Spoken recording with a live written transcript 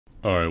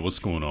Alright, what's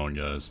going on,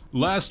 guys?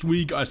 Last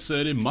week I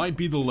said it might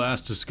be the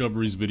last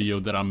Discoveries video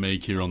that I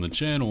make here on the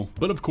channel,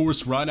 but of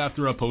course right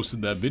after I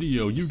posted that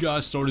video, you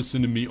guys started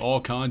sending me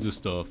all kinds of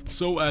stuff,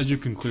 so as you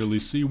can clearly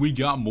see, we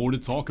got more to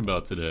talk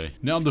about today.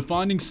 Now the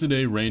findings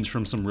today range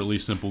from some really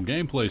simple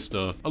gameplay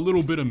stuff, a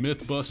little bit of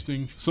myth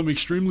busting, some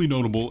extremely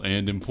notable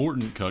and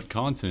important cut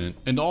content,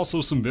 and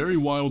also some very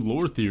wild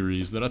lore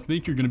theories that I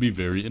think you're going to be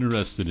very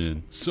interested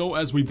in. So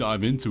as we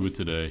dive into it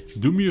today,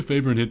 do me a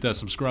favor and hit that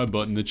subscribe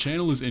button. The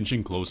channel is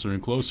inching closer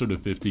and closer to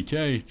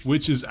 50k,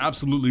 which is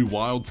absolutely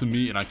wild to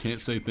me and I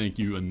can't say thank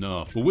you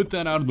enough. But with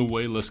that out of the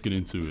way, let's get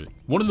into it.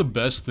 One of the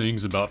best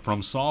things about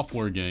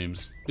FromSoftware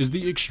games is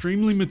the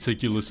extremely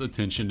meticulous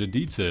attention to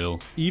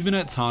detail, even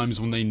at times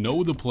when they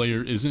know the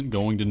player isn't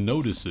going to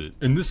notice it.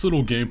 And this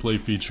little gameplay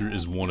feature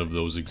is one of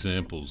those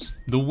examples.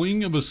 The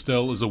wing of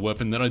Astel is a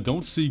weapon that I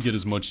don't see get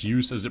as much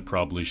use as it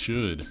probably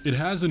should. It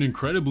has an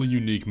incredibly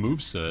unique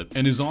moveset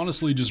and is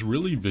honestly just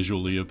really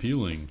visually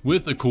appealing,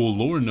 with a cool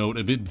lore note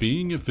of it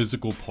being a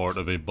physical part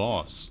of a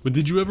boss. But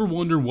did you ever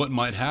wonder what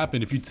might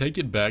happen if you take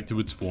it back to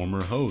its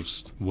former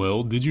host?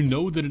 Well, did you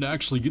know that it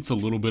actually gets a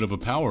little bit of a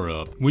power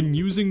up? When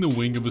using the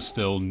wing of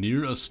Astel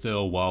near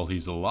Astel while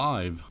he's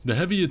alive, the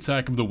heavy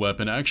attack of the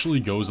weapon actually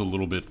goes a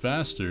little bit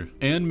faster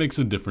and makes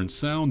a different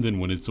sound than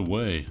when it's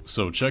away.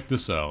 So check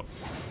this out.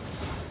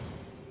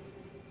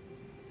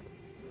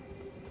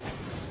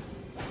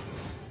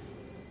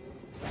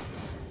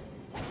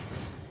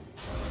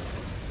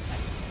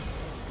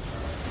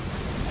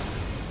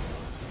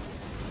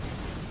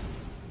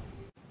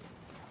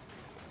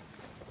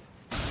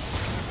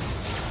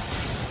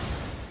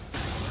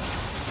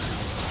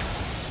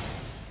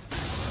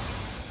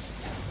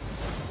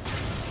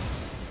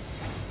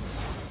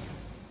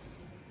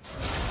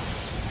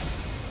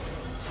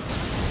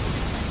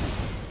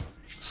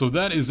 So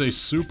that is a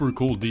super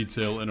cool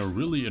detail and a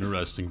really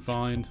interesting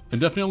find, and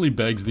definitely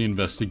begs the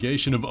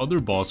investigation of other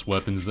boss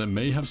weapons that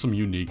may have some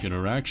unique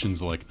interactions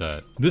like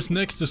that. This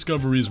next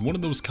discovery is one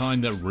of those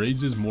kind that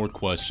raises more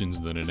questions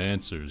than it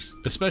answers,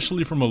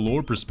 especially from a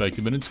lore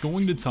perspective, and it's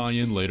going to tie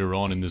in later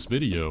on in this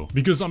video,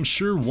 because I'm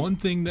sure one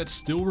thing that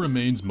still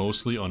remains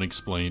mostly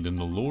unexplained in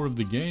the lore of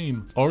the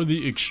game are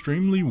the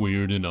extremely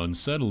weird and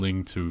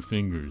unsettling two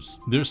fingers.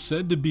 They're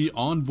said to be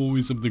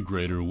envoys of the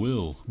greater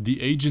will, the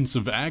agents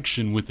of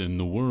action within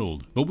the world,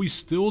 but we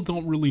still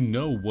don't really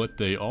know what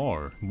they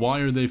are. Why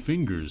are they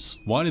fingers?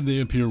 Why did they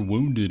appear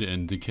wounded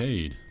and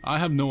decayed? I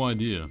have no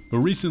idea, but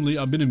recently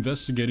I've been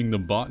investigating the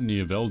botany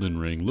of Elden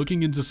Ring,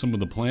 looking into some of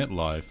the plant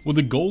life, with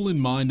a goal in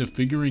mind of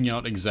figuring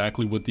out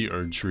exactly what the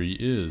Erdtree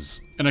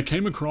is. And I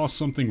came across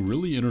something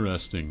really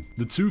interesting.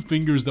 The two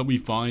fingers that we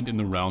find in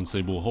the round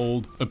table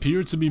hold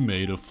appear to be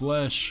made of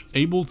flesh,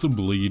 able to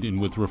bleed and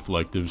with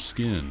reflective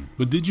skin.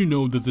 But did you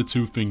know that the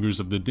two fingers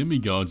of the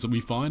demigods that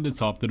we find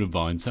atop the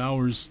divine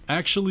towers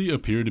actually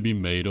appear to be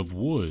made of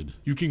wood?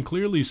 You can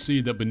clearly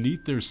see that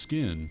beneath their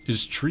skin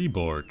is tree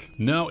bark.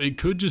 Now it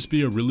could just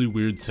be a really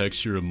weird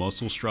texture of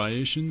muscle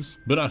striations,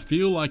 but I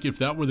feel like if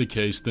that were the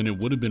case, then it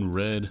would have been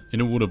red, and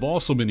it would have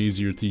also been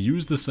easier to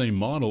use the same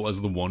model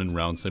as the one in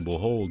round table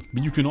hold.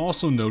 But you can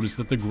also notice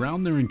that the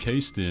ground they're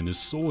encased in is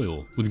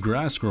soil, with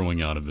grass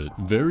growing out of it,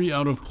 very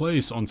out of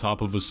place on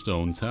top of a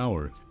stone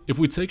tower. If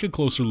we take a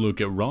closer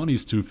look at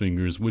Ronnie's two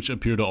fingers, which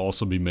appear to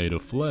also be made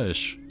of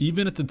flesh,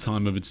 even at the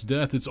time of its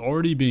death, it's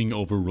already being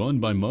overrun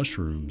by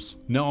mushrooms.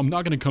 Now, I'm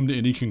not going to come to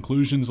any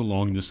conclusions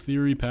along this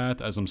theory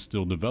path as I'm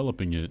still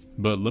developing it,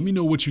 but let me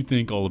know what you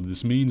think all of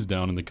this means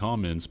down in the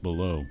comments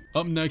below.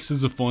 Up next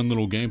is a fun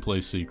little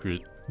gameplay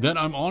secret that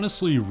I'm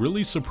honestly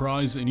really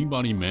surprised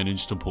anybody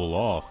managed to pull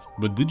off.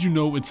 But did you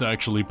know it's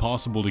actually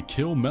possible to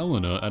kill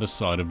Melina at a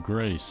site of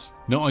grace?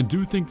 Now I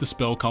do think the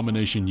spell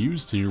combination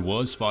used here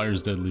was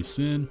Fire's Deadly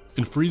Sin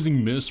and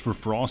Freezing Mist for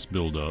frost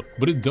buildup,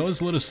 but it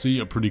does let us see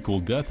a pretty cool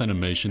death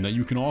animation that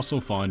you can also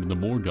find in the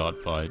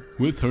Morgott fight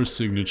with her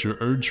signature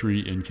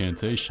Erdtree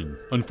incantation.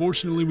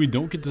 Unfortunately, we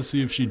don't get to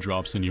see if she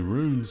drops any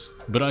runes,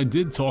 but I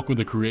did talk with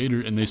the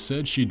creator and they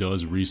said she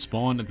does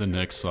respawn at the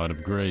next site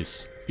of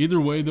grace. Either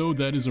way though,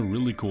 that is a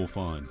really cool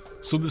find.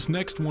 So this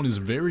next one is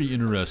very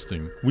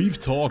interesting.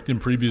 We've talked in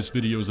previous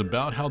videos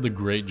about how the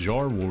Great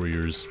Jar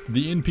Warriors,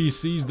 the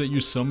NPCs that you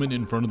summon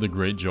in front of the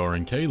Great Jar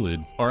in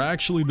Caelid, are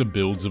actually the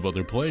builds of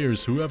other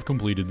players who have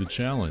completed the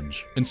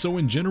challenge. And so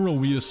in general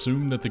we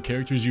assume that the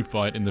characters you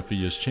fight in the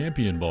Fia's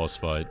Champion boss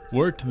fight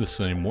worked the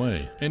same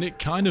way. And it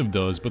kind of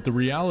does, but the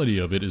reality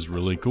of it is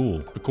really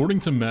cool.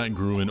 According to Matt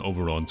Gruen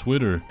over on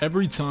Twitter,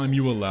 every time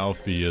you allow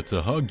Fia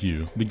to hug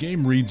you, the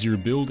game reads your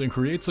build and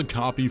creates a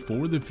copy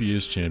for the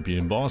Fia's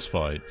Champion boss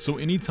fight. So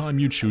anytime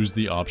you choose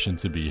the option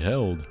to be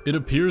held, it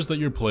appears that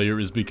your player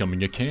is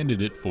becoming a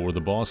candidate for the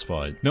boss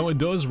fight. Now it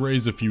does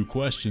raise a few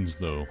questions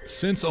though,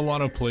 since a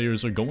lot of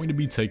players are going to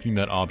be taking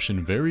that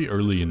option very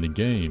early in the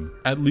game.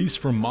 At least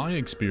from my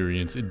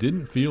experience, it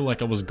didn't feel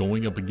like I was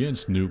going up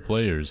against new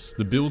players.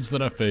 The builds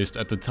that I faced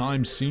at the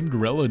time seemed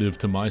relative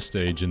to my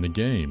stage in the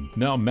game.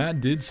 Now Matt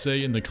did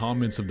say in the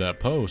comments of that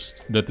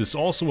post that this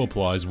also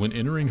applies when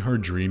entering her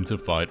dream to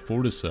fight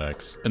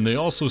Fortisax, and they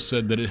also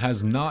said that it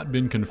has not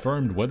been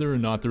confirmed whether or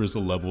not there is a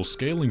level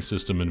scaling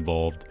system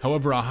involved.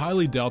 However, I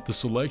highly doubt the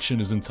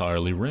selection is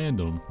entirely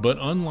random, but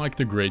unlike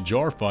the Great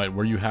Jar fight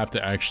where you have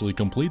to actually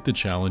complete the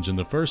challenge in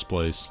the first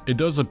place, it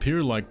does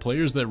appear like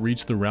players that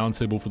reach the round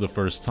table for the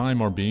first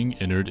time are being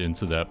entered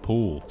into that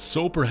pool.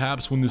 So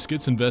perhaps when this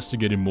gets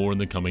investigated more in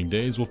the coming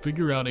days, we'll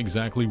figure out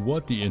exactly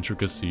what the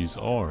intricacies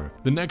are.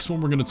 The next one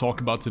we're going to talk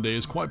about today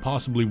is quite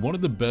possibly one of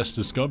the best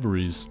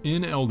discoveries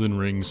in Elden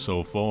Ring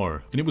so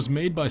far, and it was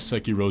made by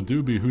Sekiro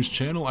Dubi, whose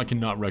channel I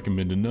cannot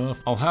recommend enough.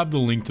 I'll have the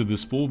link to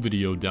this full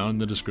video down in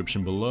the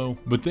description below,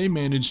 but they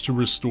managed to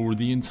restore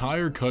the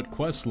entire cut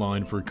quest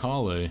line for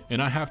Kale,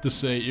 and I have to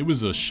say it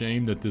was a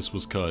shame that this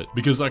was cut,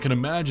 because I can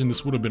imagine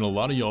this would have been a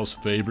lot of y'all's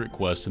favorite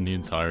quest in the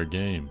entire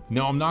game.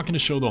 Now I'm not going to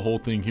show the whole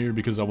thing here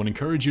because I would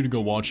encourage you to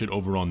go watch it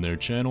over on their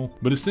channel,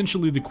 but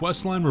essentially the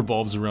quest line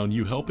revolves around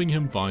you helping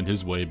him find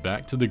his way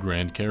back to the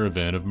Grand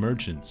Caravan of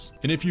Merchants.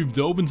 And if you've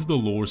dove into the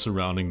lore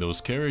surrounding those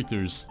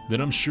characters,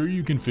 then I'm sure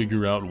you can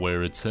figure out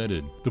where it's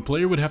headed. The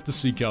player would have to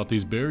seek out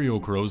these burial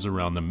crows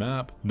around the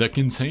map that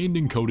contained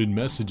encoded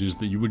messages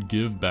that you would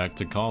give back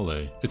to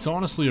Kale. It's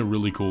honestly a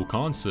really cool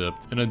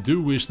concept, and I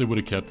do wish they would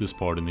have kept this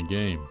part in the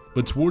game.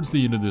 But towards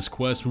the end of this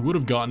quest, we would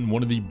have gotten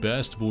one of the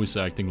best voice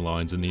acting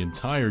lines in the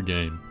entire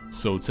game.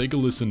 So take a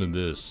listen to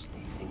this.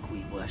 They think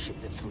we worship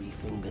the three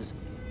fingers,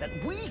 that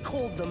we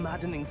called the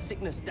maddening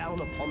sickness down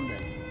upon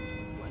them.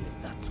 Well,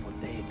 if that's what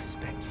they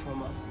expect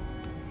from us,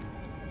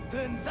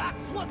 then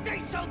that's what they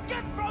shall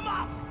get from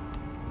us!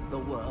 The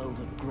world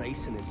of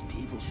grace and its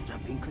people should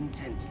have been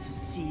content to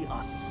see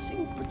us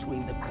sink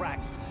between the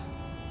cracks,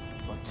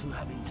 but to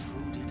have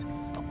intruded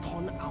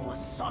upon our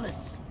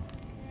solace,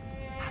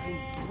 having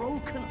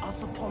broken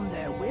us upon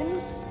their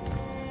whims,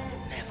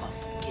 never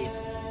forgive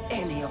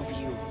any of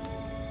you.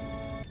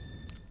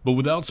 But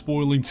without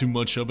spoiling too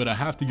much of it, I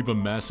have to give a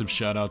massive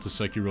shout out to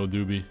Sekiro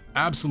Dubi.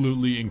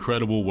 Absolutely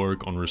incredible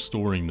work on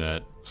restoring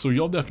that. So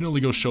y'all definitely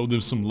go show them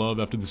some love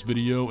after this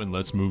video, and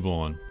let's move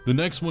on. The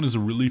next one is a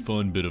really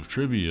fun bit of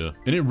trivia,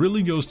 and it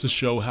really goes to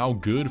show how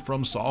good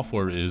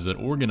FromSoftware is at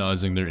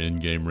organizing their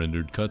in-game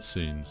rendered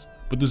cutscenes.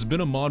 But there's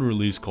been a mod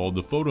release called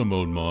the Photo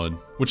Mode mod,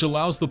 which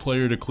allows the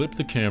player to clip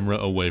the camera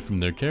away from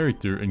their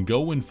character and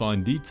go and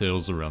find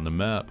details around the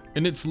map.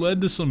 And it's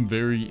led to some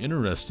very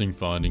interesting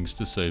findings,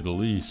 to say the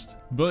least.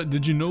 But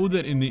did you know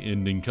that in the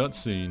ending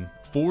cutscene,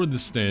 for the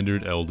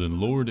standard Elden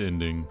Lord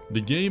ending,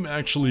 the game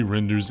actually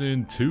renders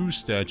in 2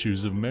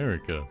 statues of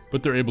Marika,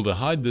 but they're able to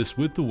hide this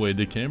with the way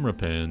the camera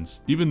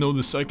pans, even though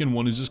the second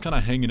one is just kind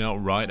of hanging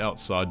out right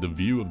outside the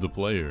view of the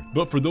player.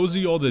 But for those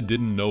of y'all that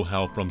didn't know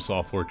how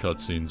FromSoftware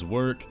cutscenes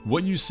work,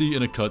 what you see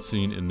in a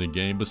cutscene in the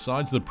game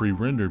besides the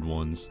pre-rendered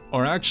ones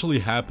are actually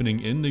happening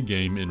in the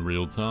game in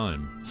real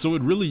time. So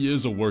it really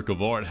is a work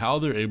of art how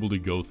they're able to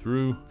go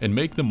through and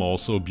make them all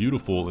so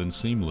beautiful and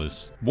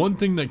seamless. One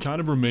thing that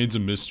kind of remains a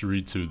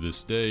mystery to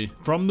this day,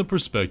 from the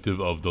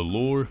perspective of the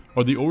lore,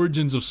 are the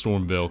origins of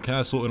Stormveil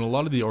Castle and a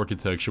lot of the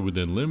architecture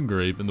within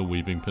Limgrave and the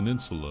Weeping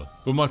Peninsula.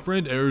 But my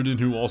friend Erdtree,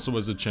 who also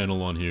has a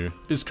channel on here,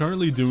 is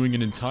currently doing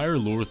an entire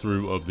lore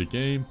through of the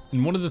game,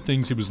 and one of the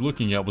things he was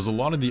looking at was a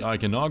lot of the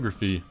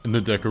iconography and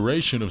the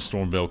decoration of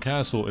Stormveil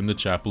Castle in the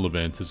Chapel of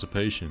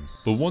Anticipation.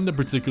 But one that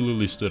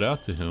particularly stood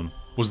out to him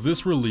was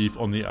this relief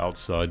on the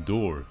outside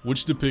door,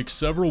 which depicts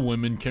several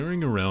women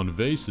carrying around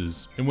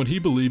vases, and what he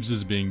believes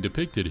is being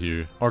depicted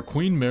here are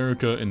Queen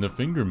Marika and the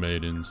Finger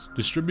Maidens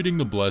distributing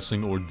the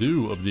blessing or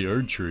dew of the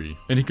Erdtree,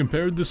 and he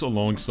compared this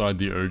alongside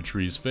the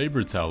Erdtree's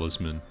favor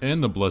talisman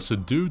and the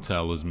Blessed Dew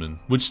talisman,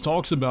 which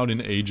talks about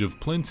an age of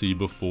plenty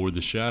before the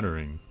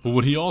shattering. But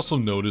what he also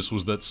noticed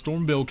was that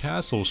Stormveil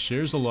Castle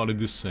shares a lot of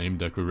this same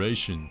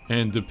decoration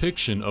and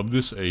depiction of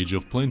this age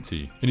of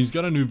plenty, and he's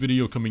got a new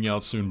video coming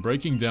out soon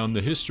breaking down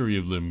the history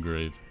of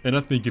Limgrave, and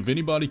I think if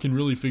anybody can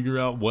really figure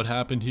out what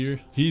happened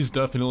here, he's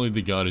definitely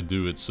the guy to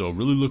do it, so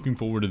really looking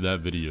forward to that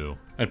video.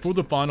 And for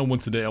the final one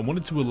today, I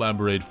wanted to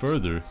elaborate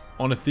further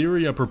on a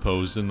theory I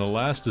proposed in the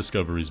last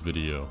Discoveries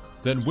video,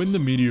 that when the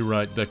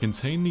meteorite that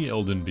contained the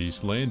Elden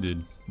Beast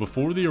landed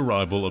before the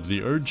arrival of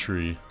the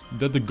Erdtree,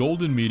 that the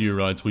golden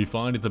meteorites we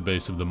find at the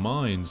base of the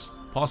mines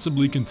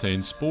possibly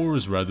contain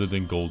spores rather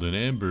than golden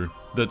amber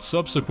that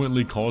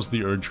subsequently caused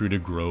the Erdtree to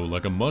grow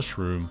like a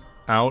mushroom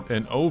out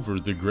and over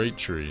the Great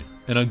Tree.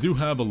 And I do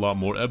have a lot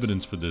more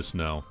evidence for this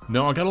now.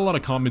 Now, I got a lot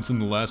of comments in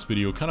the last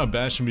video kind of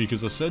bashing me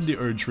because I said the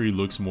Erdtree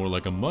looks more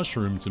like a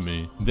mushroom to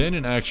me than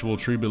an actual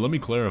tree, but let me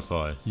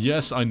clarify.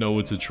 Yes, I know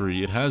it's a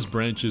tree, it has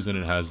branches and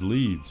it has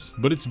leaves,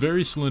 but its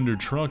very slender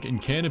trunk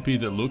and canopy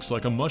that looks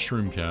like a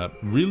mushroom cap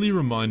really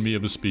remind me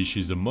of a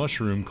species of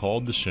mushroom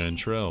called the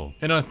chanterelle.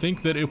 And I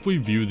think that if we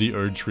view the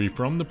Erdtree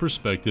from the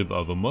perspective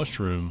of a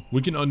mushroom,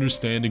 we can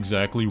understand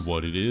exactly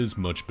what it is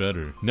much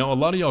better. Now, a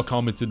lot of y'all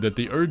commented that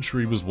the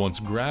Erdtree was once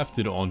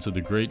grafted onto the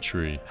the Great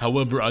Tree.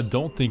 However, I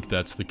don't think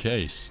that's the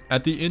case.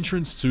 At the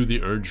entrance to the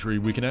Erdtree,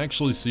 we can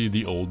actually see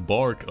the old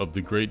bark of the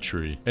Great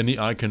Tree, and the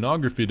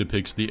iconography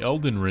depicts the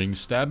Elden Ring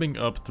stabbing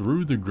up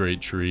through the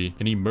Great Tree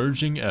and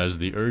emerging as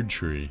the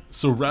Erdtree.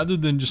 So rather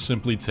than just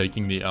simply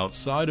taking the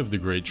outside of the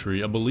Great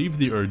Tree, I believe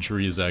the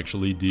Erdtree is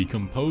actually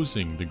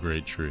decomposing the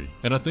Great Tree.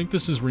 And I think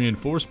this is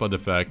reinforced by the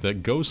fact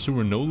that ghosts who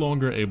are no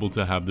longer able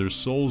to have their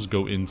souls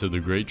go into the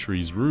Great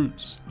Tree's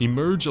roots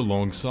emerge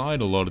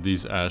alongside a lot of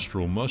these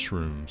astral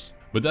mushrooms.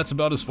 But that's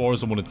about as far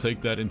as I want to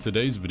take that in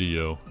today's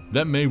video.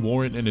 That may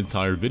warrant an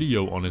entire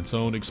video on its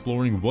own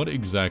exploring what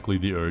exactly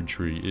the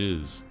Erdtree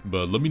is.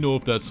 But let me know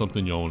if that's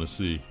something y'all want to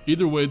see.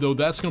 Either way though,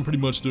 that's gonna pretty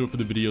much do it for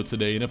the video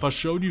today, and if I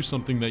showed you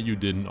something that you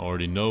didn't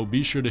already know,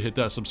 be sure to hit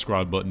that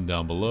subscribe button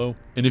down below.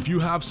 And if you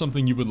have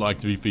something you would like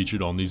to be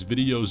featured on these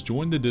videos,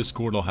 join the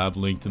Discord I'll have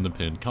linked in the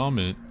pinned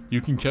comment.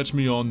 You can catch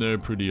me on there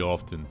pretty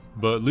often.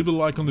 But leave a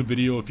like on the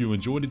video if you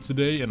enjoyed it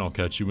today, and I'll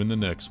catch you in the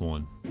next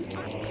one.